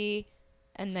OC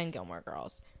and then Gilmore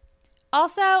Girls.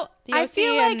 Also, The I OC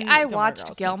feel like and I Gilmore watched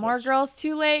Girls, Gilmore let's switch. Girls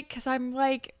too late because I'm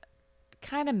like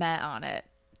kind of met on it,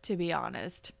 to be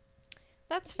honest.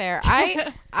 That's fair.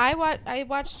 I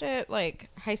watched it like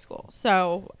high school,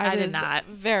 so I did was not.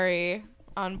 very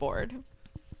on board.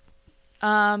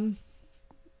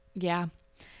 Yeah.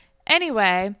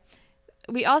 Anyway,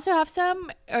 we also have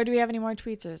some, or do we have any more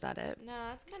tweets, or is that it? No,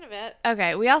 that's kind of it.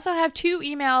 Okay, we also have 2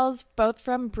 emails, both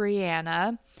from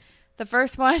Brianna. The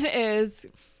first one is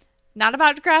not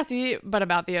about Degrassi, but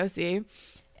about the OC.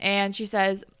 And she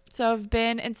says, so I've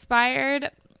been inspired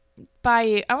by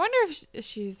you. I wonder if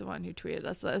she's the one who tweeted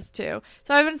us this too.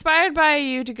 So I've been inspired by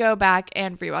you to go back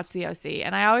and rewatch the OC.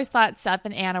 And I always thought Seth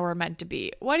and Anna were meant to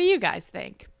be. What do you guys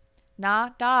think? Nah,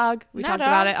 dog. We Nah, talked dog.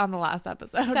 about it on the last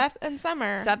episode. Seth and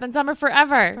Summer. Seth and Summer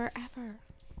forever.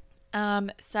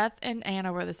 Forever. Seth and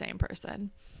Anna were the same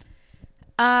person.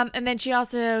 And then she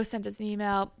also sent us an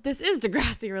email. This is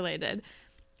Degrassi related.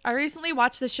 I recently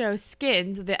watched the show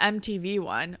Skins, the MTV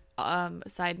one.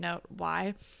 Side note,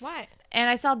 why? Why? And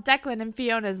I saw Declan and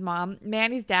Fiona's mom,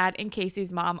 Manny's dad, and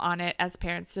Casey's mom on it as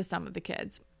parents to some of the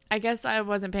kids. I guess I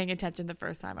wasn't paying attention the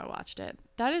first time I watched it.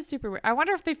 That is super weird. I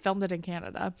wonder if they filmed it in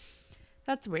Canada.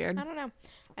 That's weird. I don't know.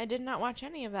 I did not watch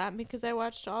any of that because I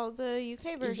watched all the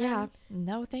UK version. Yeah.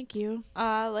 No, thank you.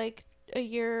 Like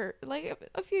a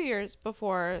few years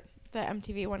before the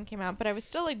MTV one came out, but I was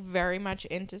still like very much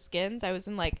into Skins. I was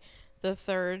in like the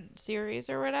 3rd series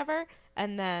or whatever,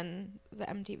 and then the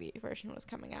MTV version was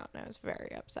coming out, and I was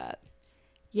very upset.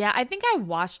 Yeah, I think I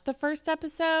watched the first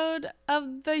episode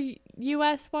of the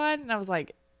US one, and I was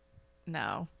like,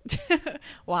 no.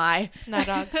 Why? No,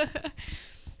 dog.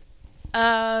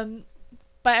 But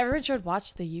everyone should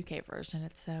watch the UK version.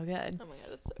 It's so good. Oh my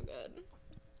god, it's so good.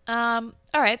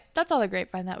 All right, that's all the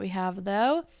Grapevine that we have,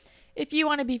 though. If you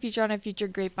want to be featured on a future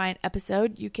Grapevine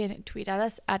episode, you can tweet at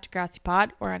us at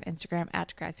DegrassiPod or on Instagram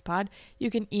at DegrassiPod.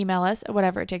 You can email us at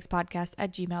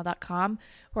whateverittakespodcast@gmail.com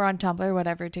or on Tumblr,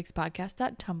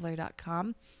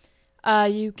 whateverittakespodcast.tumblr.com.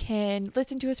 You can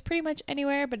listen to us pretty much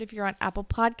anywhere, but if you're on Apple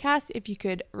Podcasts, if you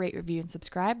could rate, review, and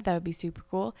subscribe, that would be super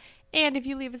cool. And if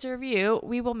you leave us a review,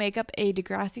 we will make up a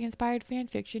Degrassi-inspired fan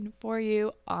fiction for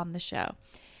you on the show.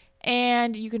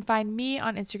 And you can find me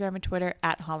on Instagram and Twitter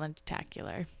at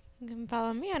HollandTacular. You can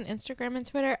follow me on Instagram and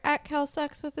Twitter at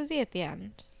KelSucks with a Z at the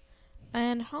end.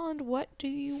 And Holland, what do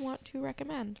you want to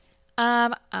recommend?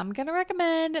 I'm going to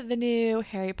recommend the new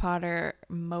Harry Potter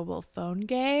mobile phone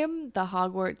game, The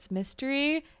Hogwarts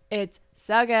Mystery. It's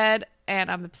so good,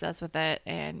 and I'm obsessed with it,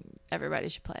 and everybody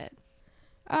should play it.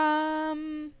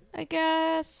 I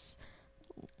guess,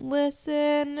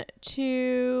 listen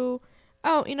to...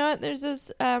 Oh, you know what? There's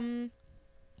this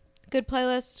good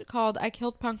playlist called I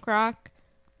Killed Punk Rock.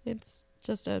 It's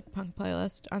just a punk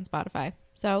playlist on Spotify.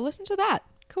 So listen to that.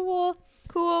 Cool.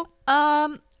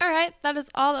 All right, that is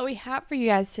all that we have for you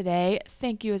guys today.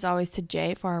 Thank you as always to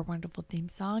Jay for our wonderful theme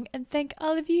song, and thank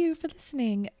all of you for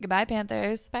listening. Goodbye,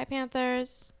 Panthers. Bye,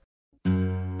 Panthers.